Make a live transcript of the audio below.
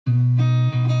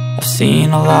I've seen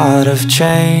a lot of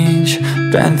change,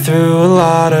 been through a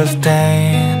lot of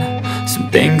pain.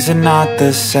 Some things are not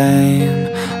the same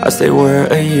as they were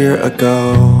a year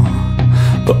ago,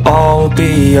 but all will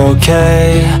be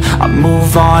okay. I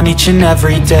move on each and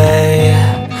every day.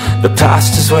 The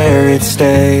past is where it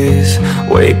stays,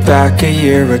 way back a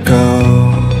year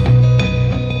ago.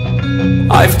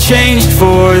 I've changed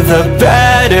for the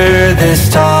better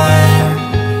this time.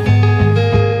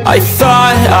 I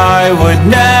thought I would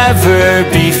never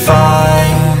be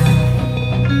fine.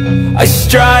 I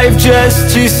strive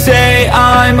just to say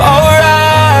I'm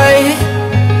alright,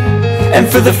 and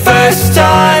for the first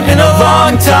time in a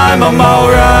long time I'm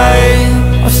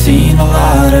alright. I've seen a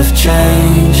lot of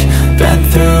change, been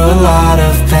through a lot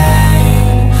of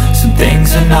pain. Some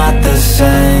things are not the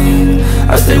same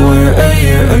as they were a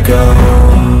year ago,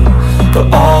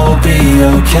 but all will be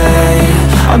okay.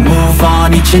 I move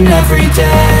on each and every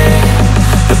day.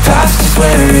 The past is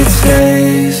where it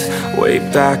stays, way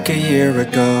back a year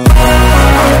ago.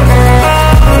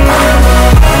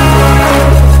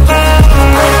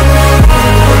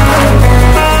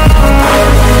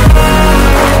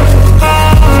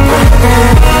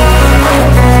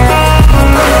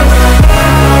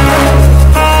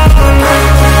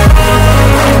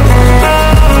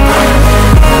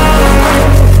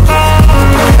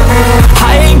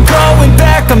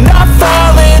 I'm not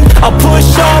falling, I'll push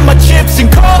all my chips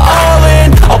and call all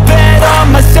in. I'll bet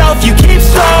on myself, you keep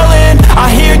stalling.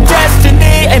 I hear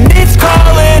destiny and it's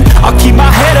calling. I'll keep my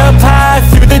head up high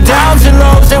through the downs and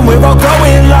lows, and we're all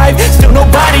going live. Still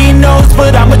nobody knows,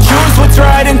 but I'ma choose what's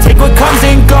right and take what comes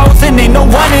and goes. And ain't no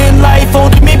one in life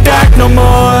holding me back no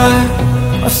more.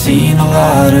 I've seen a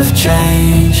lot of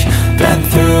change, been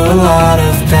through a lot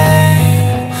of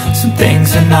pain. Some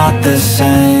things are not the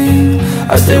same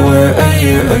as they were a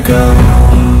year ago,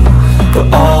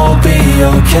 but all will be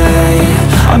okay.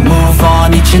 I move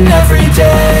on each and every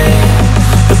day.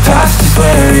 The past is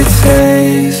where it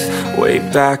stays, way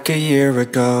back a year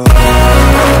ago.